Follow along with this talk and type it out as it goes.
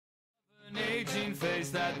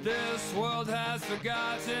face that this world has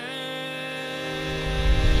forgotten.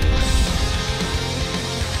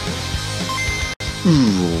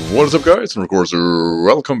 What is up, guys, and of course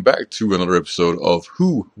welcome back to another episode of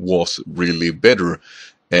Who Was Really Better.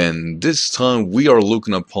 And this time we are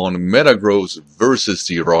looking upon METAGROSS versus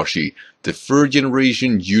JIRACHI, the third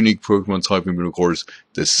generation unique Pokemon typing, of course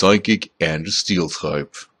the Psychic and the Steel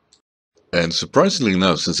type. And surprisingly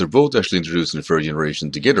enough, since they're both actually introduced in the third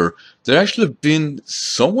generation together, there actually have been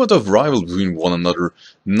somewhat of rival between one another,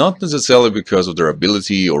 not necessarily because of their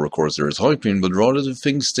ability or of course their typing, but rather the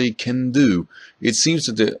things they can do. It seems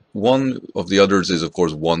that one of the others is of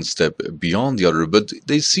course one step beyond the other, but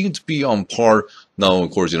they seem to be on par now.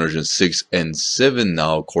 Of course, generation 6 and 7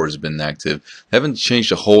 now of course been active. Haven't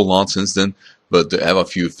changed a whole lot since then, but they have a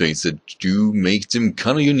few things that do make them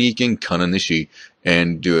kind of unique and kind of niche.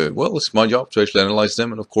 And well, it's my job to actually analyze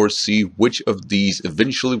them and of course see which of these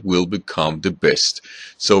eventually will become the best.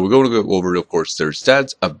 So we're going to go over of course their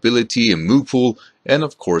stats, ability and move pool, and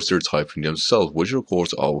of course their typing themselves, which of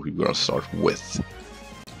course are we're going to start with.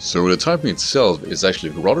 So the typing itself is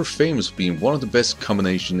actually rather famous for being one of the best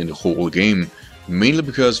combinations in the whole game, mainly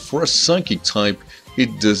because for a Psychic type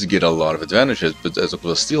it does get a lot of advantages, but as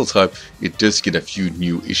a Steel type it does get a few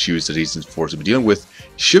new issues that it's forced to be dealing with.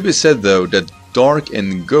 Should be said though that Dark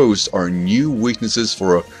and Ghost are new weaknesses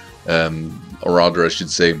for or rather I should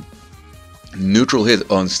say neutral hit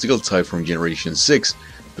on Steel type from generation 6.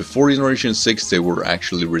 Before generation 6 they were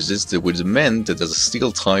actually resisted, which meant that as a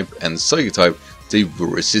Steel type and Psychic type they were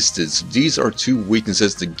resisted. So these are two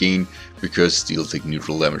weaknesses to gain because Steel take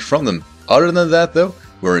neutral damage from them. Other than that though,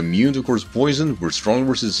 we're immune to of course poison, we're strong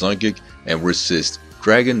versus Psychic, and resist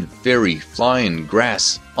Dragon, Fairy, Flying,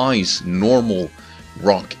 Grass, Ice, Normal,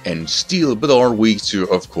 Rock and Steel, but are weak to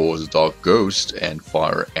of course Dark, Ghost, and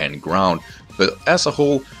Fire and Ground. But as a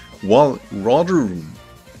whole, while rather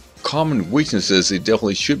common weaknesses, it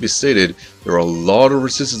definitely should be stated there are a lot of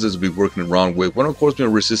resistances to be working around with. When of course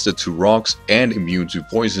being resistant to rocks and immune to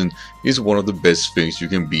poison is one of the best things you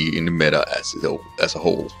can be in the meta as a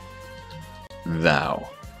whole. Now,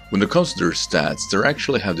 when it comes to their stats, they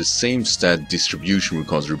actually have the same stat distribution when it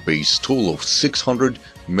comes to their base total of 600,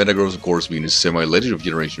 METAGROSS of course being the semi-legendary of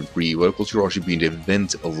generation 3, while JIRACHI being the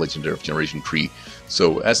event of legendary of generation 3.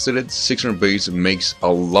 So as stated, 600 base makes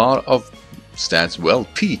a lot of stats well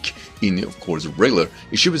peak in of course regular.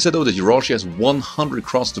 It should be said though that JIRACHI has 100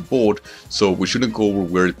 across the board, so we shouldn't go over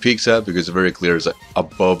where it peaks at because it's very clear it's an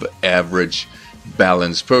above average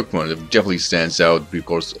balanced Pokemon. It definitely stands out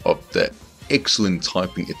because of the excellent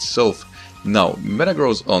typing itself. Now,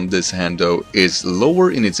 METAGROSS on this hand though is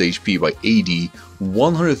lower in its HP by 80,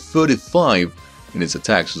 135 in its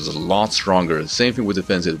attack, so it's a lot stronger. Same thing with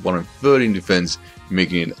defense at 130 in defense,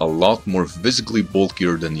 making it a lot more physically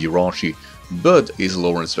bulkier than JIRACHI, but is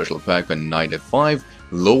lower in special attack by 95,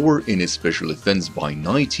 lower in its special defense by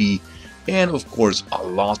 90, and of course a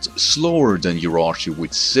lot slower than JIRACHI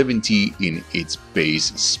with 70 in its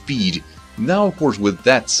base speed. Now of course with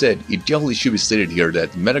that said, it definitely should be stated here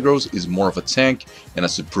that METAGROSS is more of a tank and a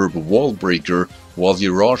superb wall breaker, while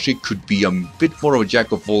JIRACHI could be a bit more of a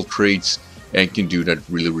jack of all trades and can do that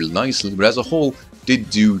really nicely, but as a whole they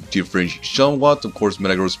do differentiate somewhat. Of course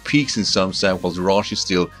METAGROSS peaks in some stats while JIRACHI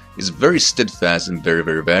still is very steadfast and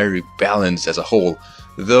very balanced as a whole,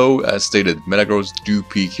 though as stated METAGROSS do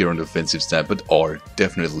peak here on the offensive stat but are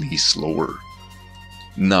definitely slower.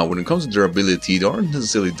 Now, when it comes to their ability, there aren't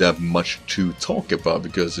necessarily that much to talk about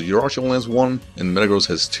because JIRACHI only has 1 and METAGROSS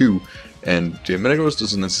has 2, and METAGROSS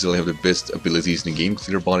doesn't necessarily have the best abilities in the game.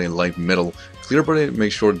 Clear Body and Light Metal. Clear Body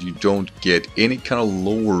makes sure that you don't get any kind of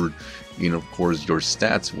lowered in of course your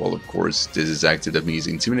stats, while of course this is active. That means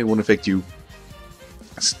Intimidate won't affect you,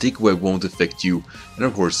 Stick Web won't affect you, and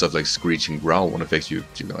of course stuff like Screech and Growl won't affect you.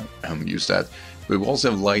 You know, I haven't used that. But we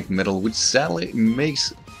also have Light Metal, which sadly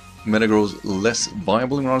makes METAGROSS less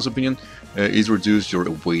viable in my honest opinion. Is reduce your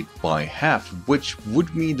weight by half, which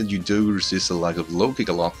would mean that you do resist the lack of low kick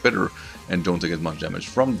a lot better and don't take as much damage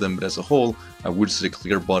from them. But as a whole, I would say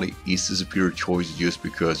Clear Body is the superior choice just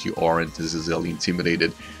because you aren't necessarily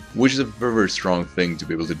intimidated, which is a very strong thing to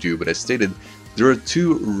be able to do. But as stated, there are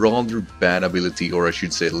two rather bad ability, or I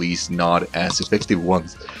should say at least not as effective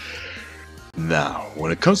ones. Now,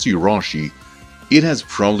 when it comes to JIRACHI, it has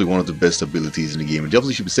probably one of the best abilities in the game. It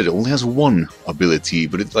definitely should be said it only has 1 ability,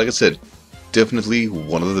 but it's like I said, definitely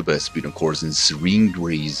one of the best, being of course in Serene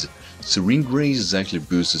Graze. Serene Grace actually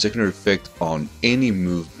boosts the secondary effect on any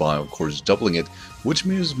move by, of course, doubling it, which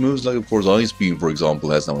means moves like, of course, Ice Beam, for example,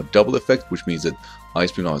 has now a double effect, which means that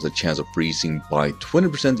Ice Beam now has a chance of freezing by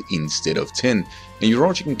 20% instead of 10. And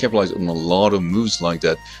Jirachi can capitalize on a lot of moves like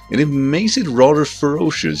that, and it makes it rather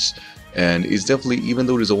ferocious. And it's definitely, even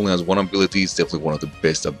though this only has one ability, it's definitely one of the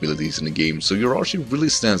best abilities in the game. So Jirachi really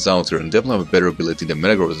stands out here and definitely have a better ability than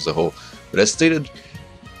Metagross as a whole. But as stated,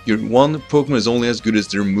 your one Pokemon is only as good as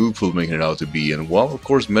their move pool making it out to be, and while of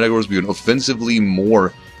course Metagross being offensively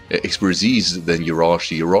more expertise than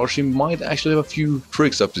Jirachi might actually have a few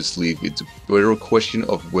tricks up his sleeve. It's a question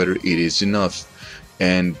of whether it is enough.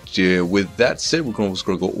 And with that said, we're going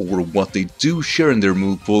to go over what they do share in their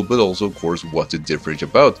move pool, but also of course what they differentiate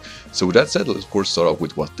about. So with that said, let's of course start off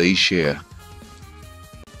with what they share.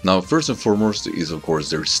 Now, first and foremost is of course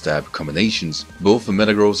their stab combinations. Both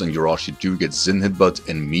Metagross and Jirachi do get Zen Headbutt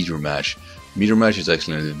and Meteor Mash. Meteor Mash is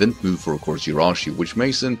actually an event move for, of course, Jirachi, which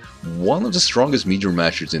makes him one of the strongest Meteor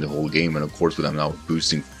Mashers in the whole game, and of course with him now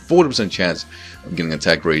boosting 40% chance of getting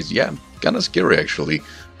attack raised, yeah, kinda scary actually.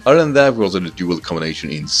 Other than that, we also have the dual combination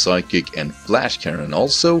in Psychic and Flash Cannon, and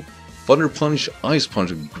also Thunder Punch, Ice Punch,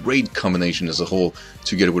 a great combination as a whole,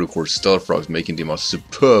 together with of course Stealth Rocks, making them a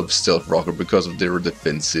superb Stealth Rocker because of their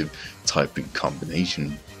defensive typing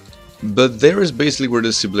combination. But there is basically where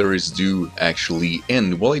the similarities do actually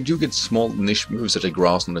end. While I do get small niche moves such as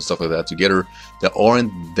Grassland and stuff like that together, that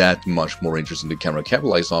aren't that much more interesting to camera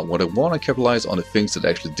capitalize on. What I want to capitalize on the things that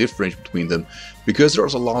actually differentiate between them, because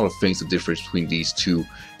there's a lot of things that differentiate between these two,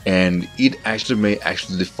 and it actually may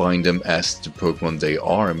actually define them as the Pokemon they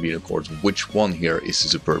are, and being of course which one here is the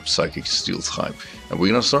superb Psychic Steel type. And we're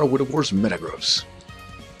gonna start with of course Metagross.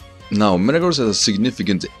 Now, Metagross has a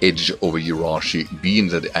significant edge over Jirachi, being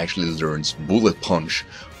that it actually learns Bullet Punch,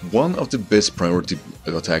 one of the best priority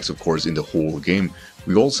attacks of course in the whole game.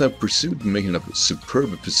 We also have Pursuit, making a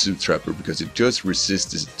superb Pursuit Trapper because it just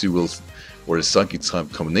resists this dual or the Psychic type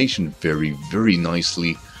combination very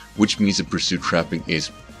nicely, which means that Pursuit Trapping is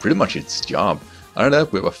pretty much its job. Other than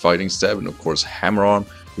that, we have a Fighting Stab and of course Hammer Arm.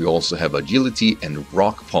 We also have Agility and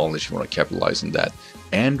Rock Polish if you want to capitalize on that.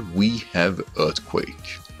 And we have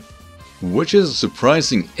Earthquake, which is a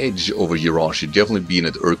surprising edge over Jirachi, definitely being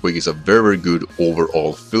that Earthquake is a very good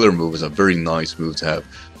overall filler move. It's a very nice move to have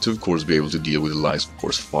to of course be able to deal with the likes of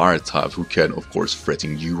course Fire types who can of course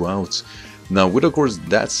threaten you out. Now with of course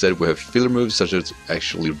that said, we have filler moves such as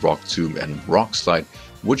actually Rock Tomb and Rock Slide,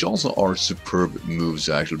 which also are superb moves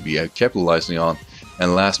to actually be capitalizing on,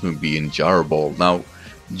 and last move being Gyro Ball. Now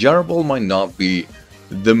Gyro Ball might not be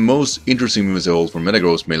the most interesting move as a whole for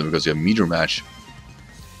Metagross, mainly because you have Meteor Mash.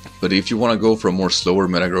 But if you want to go for a more slower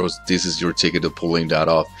Metagross, this is your ticket to pulling that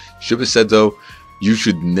off. Should be said though, you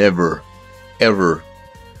should never ever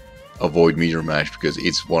avoid Meteor Mash because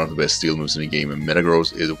it's one of the best steel moves in the game, and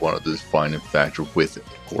Metagross is one of the defining factors with,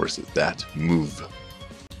 of course, that move.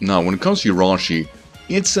 Now, when it comes to Jirachi,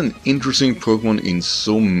 it's an interesting Pokemon in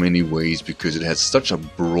so many ways because it has such a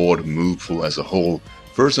broad move pool as a whole.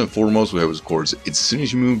 First and foremost, we have of course its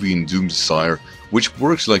signature move being Doom Desire, which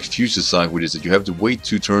works like Future Sight, which is that you have to wait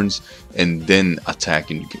 2 turns and then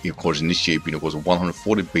attack, and of course initiate being of course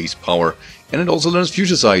 140 base power, and it also learns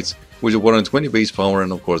Future Sight, which is 120 base power,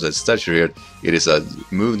 and of course that stature here, it is a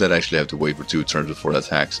move that actually have to wait for 2 turns before it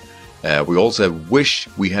attacks. We also have Wish,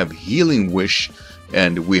 we have Healing Wish,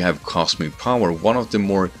 and we have Cosmic Power, one of the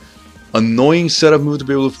more annoying setup moves to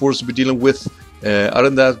be able to force to be dealing with. Other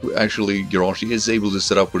than that, actually Jirachi is able to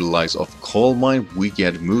set up with the likes of Calm Mind. We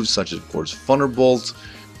get moves such as of course Thunderbolt,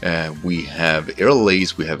 we have Air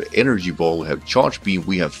Lace, we have Energy Ball, we have Charge Beam,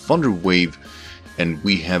 we have Thunder Wave, and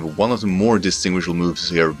we have one of the more distinguishable moves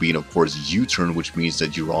here being of course U-Turn, which means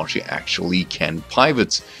that Jirachi actually can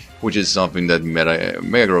pivot, which is something that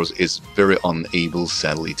Metagross is very unable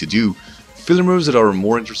sadly to do. Filler moves that are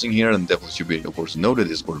more interesting here and definitely should be of course noted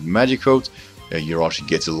is called Magic Coat. Jirachi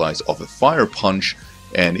gets the likes of a Fire Punch,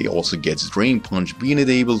 and he also gets Drain Punch, being it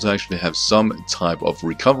able to actually have some type of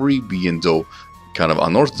recovery, being though kind of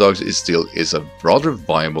unorthodox, it still is a rather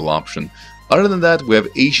viable option. Other than that, we have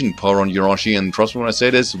Ancient Power on Jirachi, and trust me when I say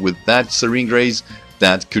this, with that Serene Grace,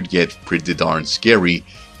 that could get pretty darn scary.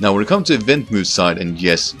 Now when it comes to event move side, and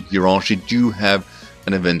yes, Jirachi do have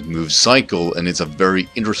an event move cycle, and it's a very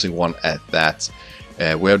interesting one at that.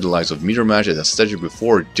 We have the likes of Meteor Mash, as I stated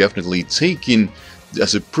before, definitely taking a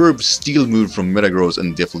superb steel move from Metagross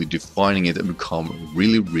and definitely defining it and become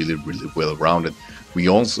really well rounded. We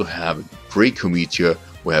also have Draco Meteor,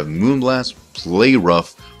 we have Moonblast, Play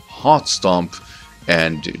Rough, Hot Stomp,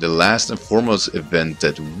 and the last and foremost event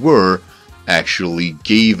that were actually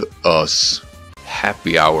gave us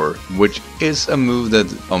Happy Hour, which is a move that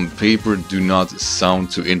on paper do not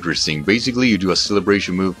sound too interesting. Basically, you do a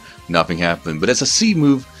celebration move, nothing happened. But as a C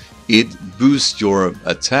move, it boosts your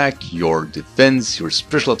attack, your defense, your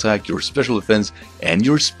special attack, your special defense, and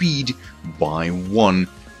your speed by 1,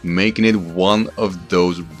 making it one of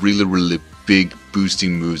those really big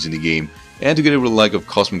boosting moves in the game. And together with the like of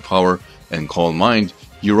Cosmic Power and Calm Mind,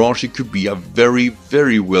 JIRACHI could be a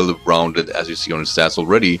very well-rounded, as you see on his stats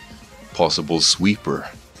already, possible sweeper.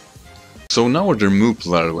 So now with their move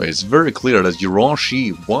pool out of the way, it's very clear that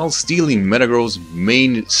JIRACHI, while stealing METAGROSS'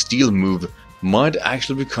 main steal move, might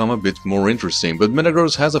actually become a bit more interesting. But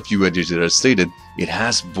METAGROSS has a few edges that are stated. It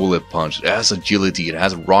has Bullet Punch, it has Agility, it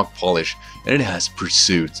has Rock Polish, and it has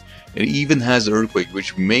Pursuit. It even has Earthquake,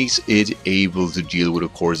 which makes it able to deal with,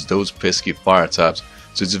 of course, those pesky fire types.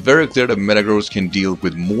 So it's very clear that METAGROSS can deal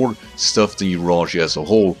with more stuff than JIRACHI as a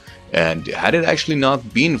whole. And had it actually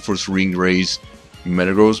not been for Ring Rays,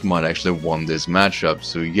 METAGROSS might actually have won this matchup.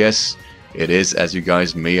 So yes, it is, as you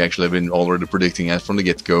guys may actually have been already predicting as from the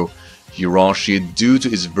get-go, JIRACHI, due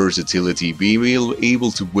to its versatility, being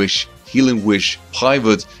able to wish, Healing Wish,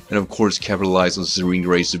 Pivot, and of course capitalize on Ring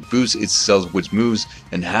Rays to boost itself with moves,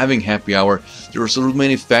 and having Happy Hour, there are so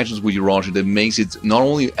many factors with JIRACHI that makes it not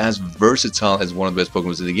only as versatile as one of the best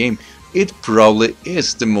Pokemon in the game, it probably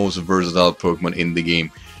is the most versatile Pokemon in the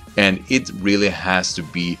game. And it really has to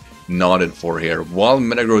be nodded for here. While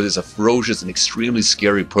METAGROSS is a ferocious and extremely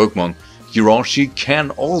scary Pokemon, JIRACHI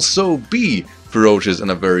can also be ferocious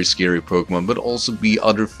and a very scary Pokemon, but also be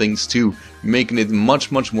other things too, making it much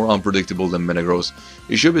more unpredictable than METAGROSS.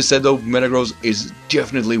 It should be said though, METAGROSS is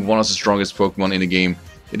definitely one of the strongest Pokemon in the game.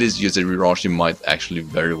 It is just that JIRACHI might actually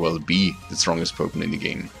very well be the strongest Pokemon in the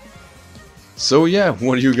game. So yeah,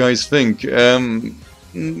 what do you guys think? I'm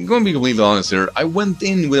gonna be completely honest here. I went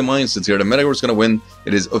in with a mindset here that METAGROSS is gonna win.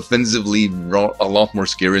 It is offensively a lot more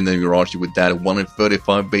scary than JIRACHI with that 1 in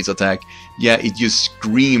 35 base attack. Yeah, it just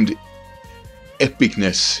screamed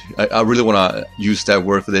epicness. I really want to use that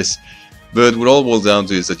word for this. But what all boils down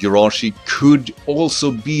to is that JIRACHI could also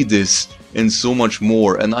be this and so much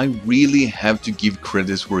more. And I really have to give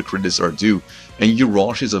credits where credits are due. And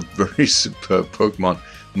JIRACHI is a very superb Pokemon.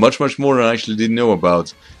 Much more than I actually didn't know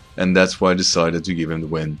about. And that's why I decided to give him the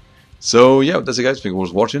win. So yeah, that's it guys. Thank you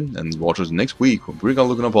for watching, and watch us next week when we're gonna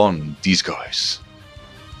looking upon these guys.